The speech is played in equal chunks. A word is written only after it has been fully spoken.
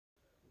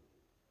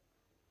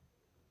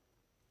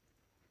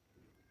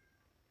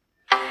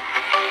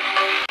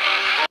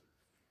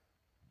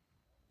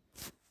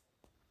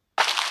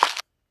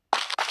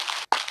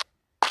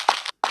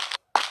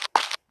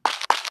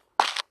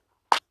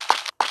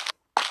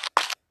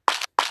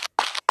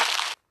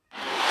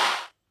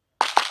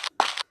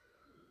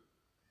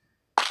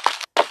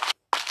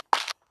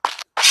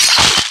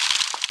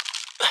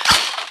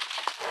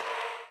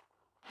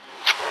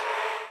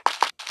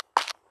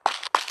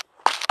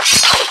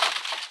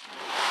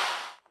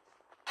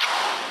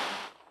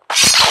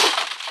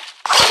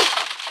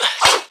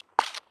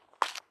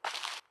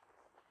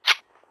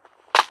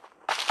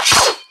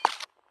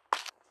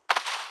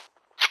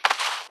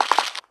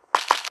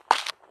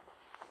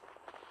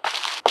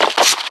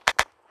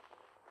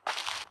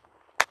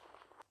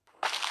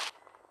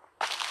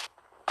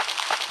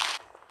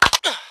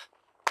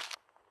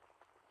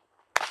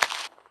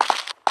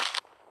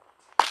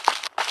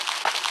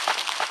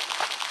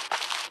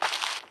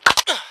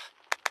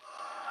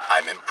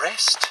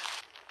impressed.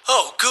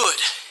 Oh, good.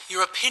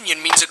 Your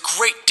opinion means a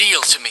great deal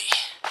to me.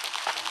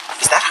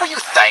 Is that how you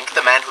thank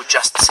the man who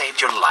just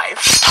saved your life?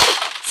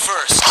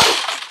 First,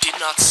 you did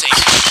not save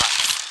my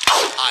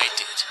life. I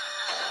did.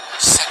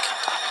 Second,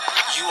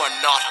 you are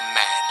not a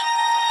man.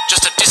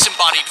 Just a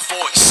disembodied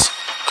voice.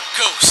 A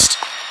ghost.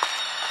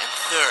 And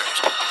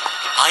third,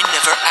 I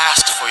never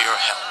asked for your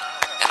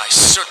help, and I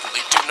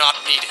certainly do not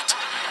need it.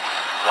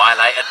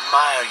 While I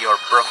admire your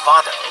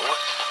bravado,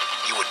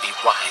 you would be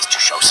wise to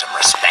show some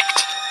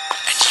respect.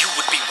 And you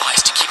would be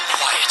wise to keep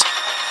quiet.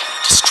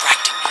 You're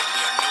distracting me, and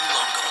we are no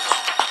longer alone.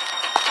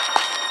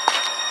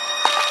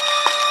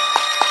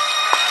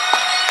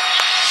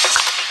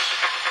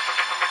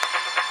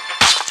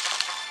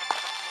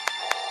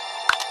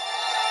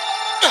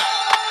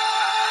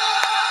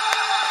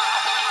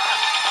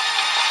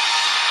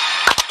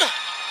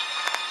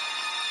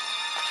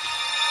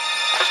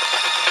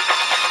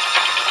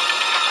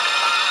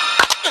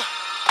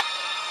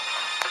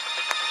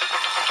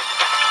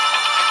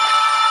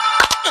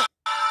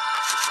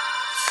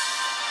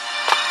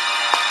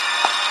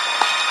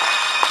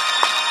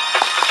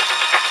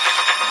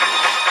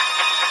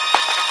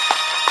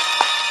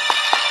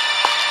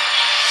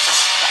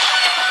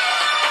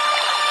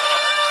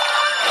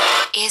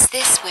 Is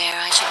this where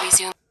I should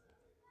resume?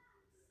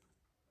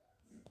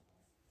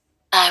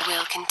 I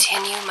will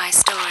continue my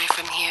story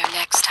from here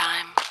next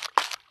time.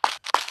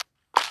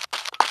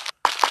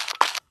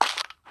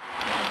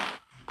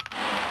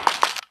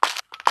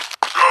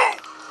 Go!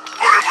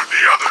 Put him with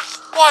the others!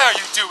 Why are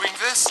you doing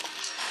this?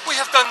 We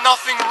have done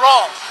nothing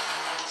wrong.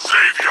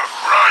 Save your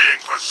crying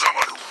for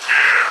someone who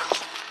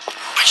cares!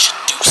 I should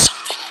do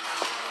something.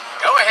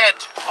 Go ahead,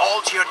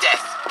 fall to your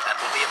death. That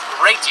will be of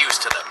great use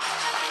to them.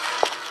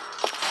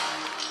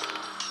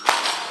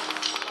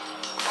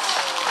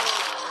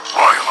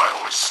 Why am I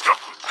always stuck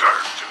with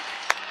guard duty?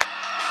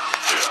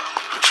 Yeah,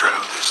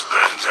 betrayal this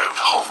burns out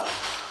hovel.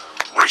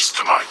 Waste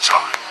of my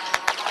time.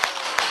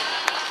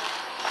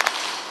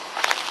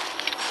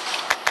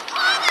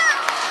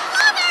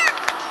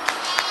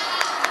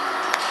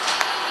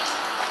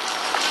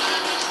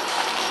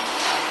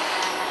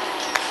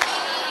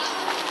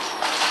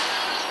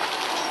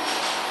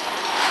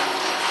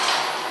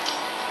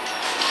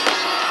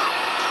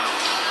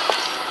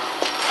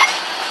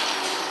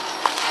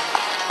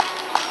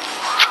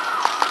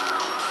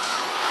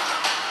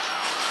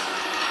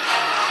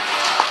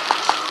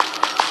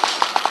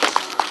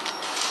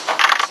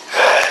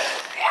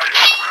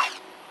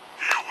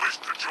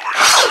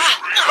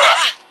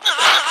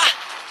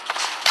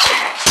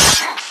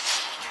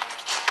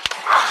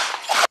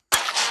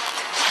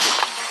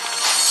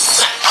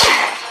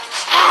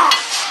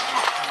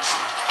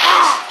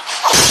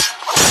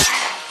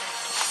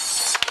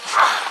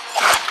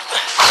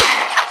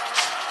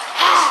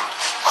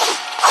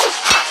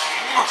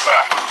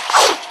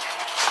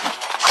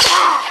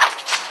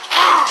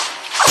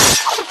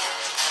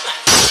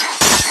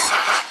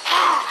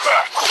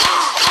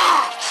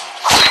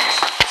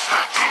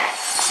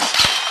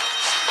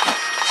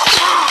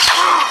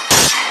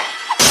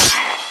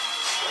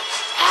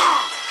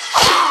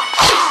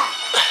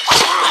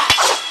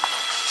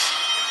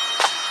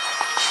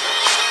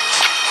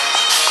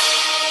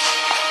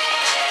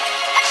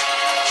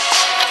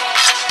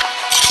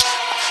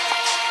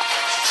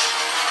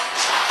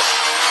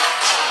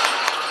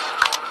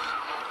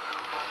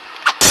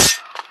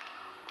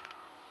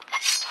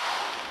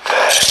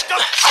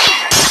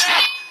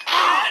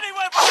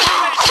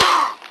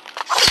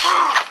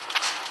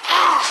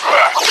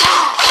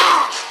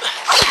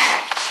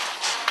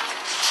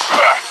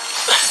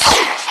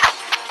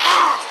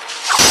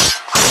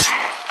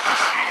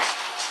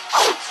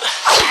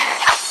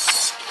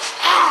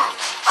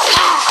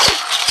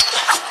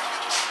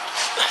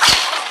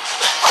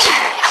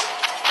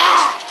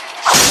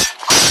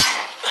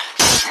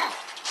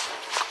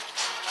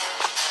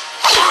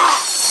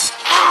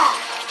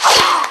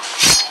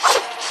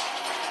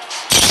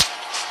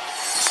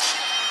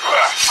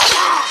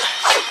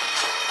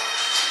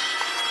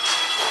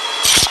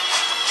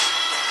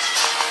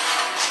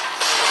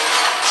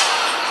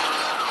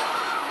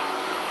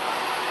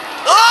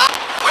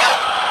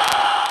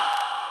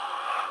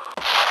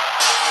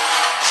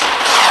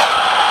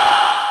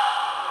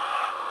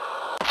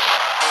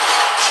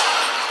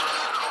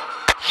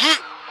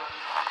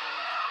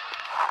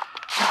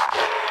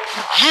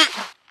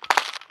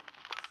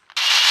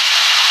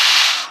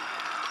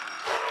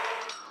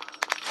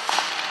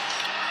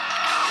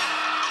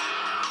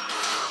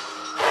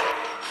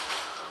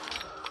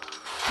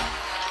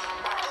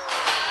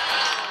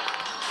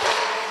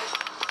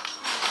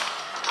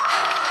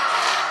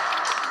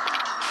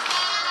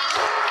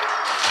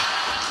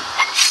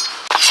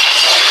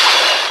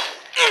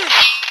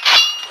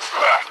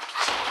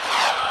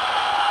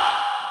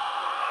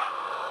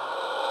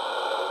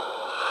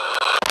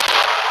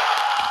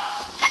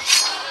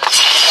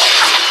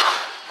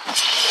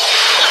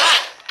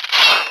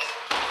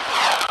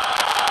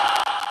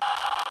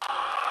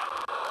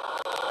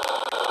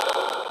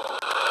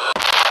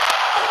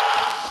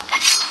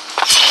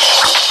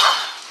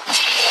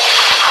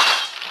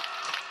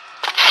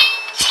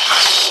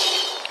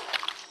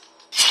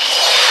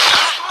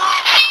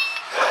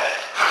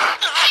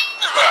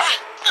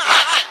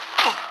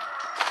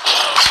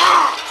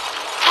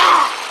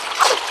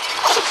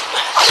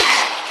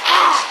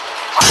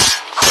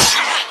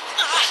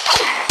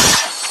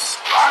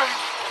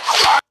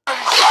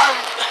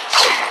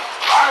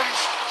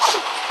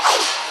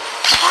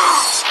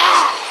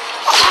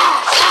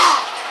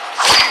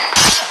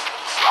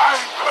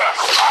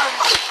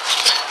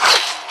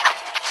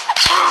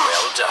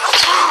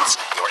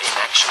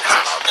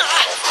 and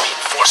call for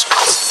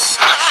reinforcements.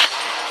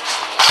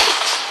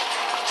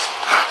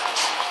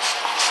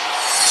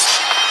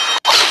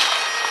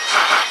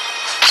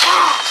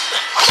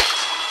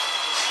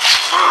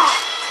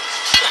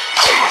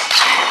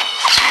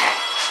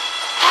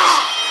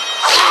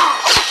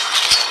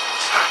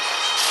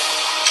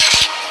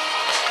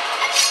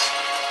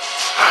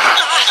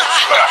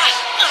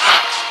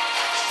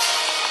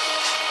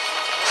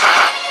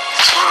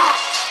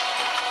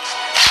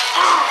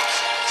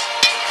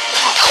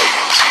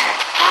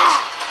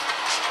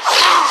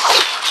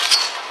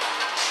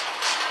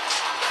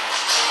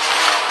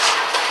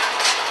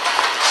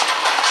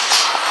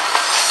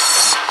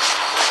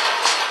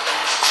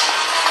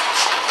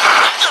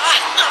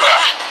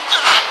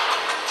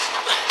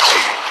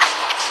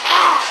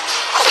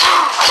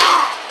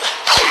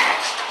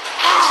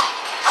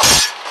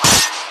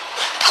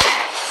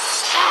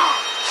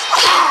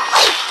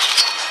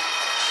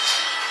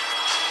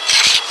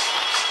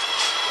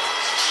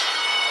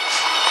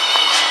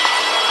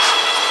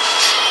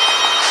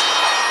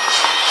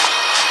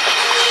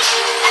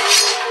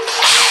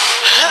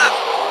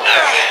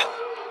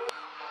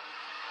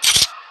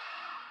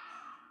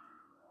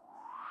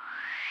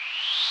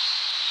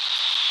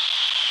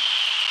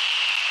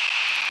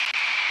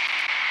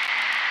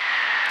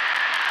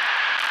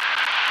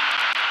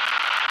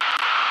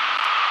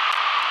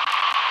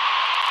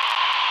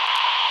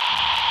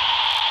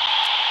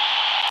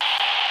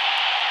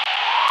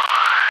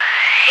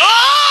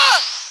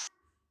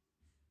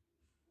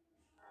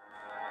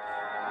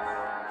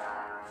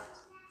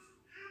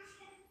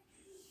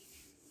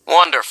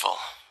 Wonderful.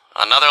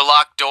 Another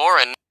locked door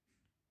and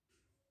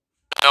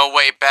no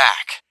way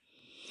back.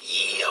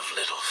 Ye of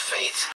little faith.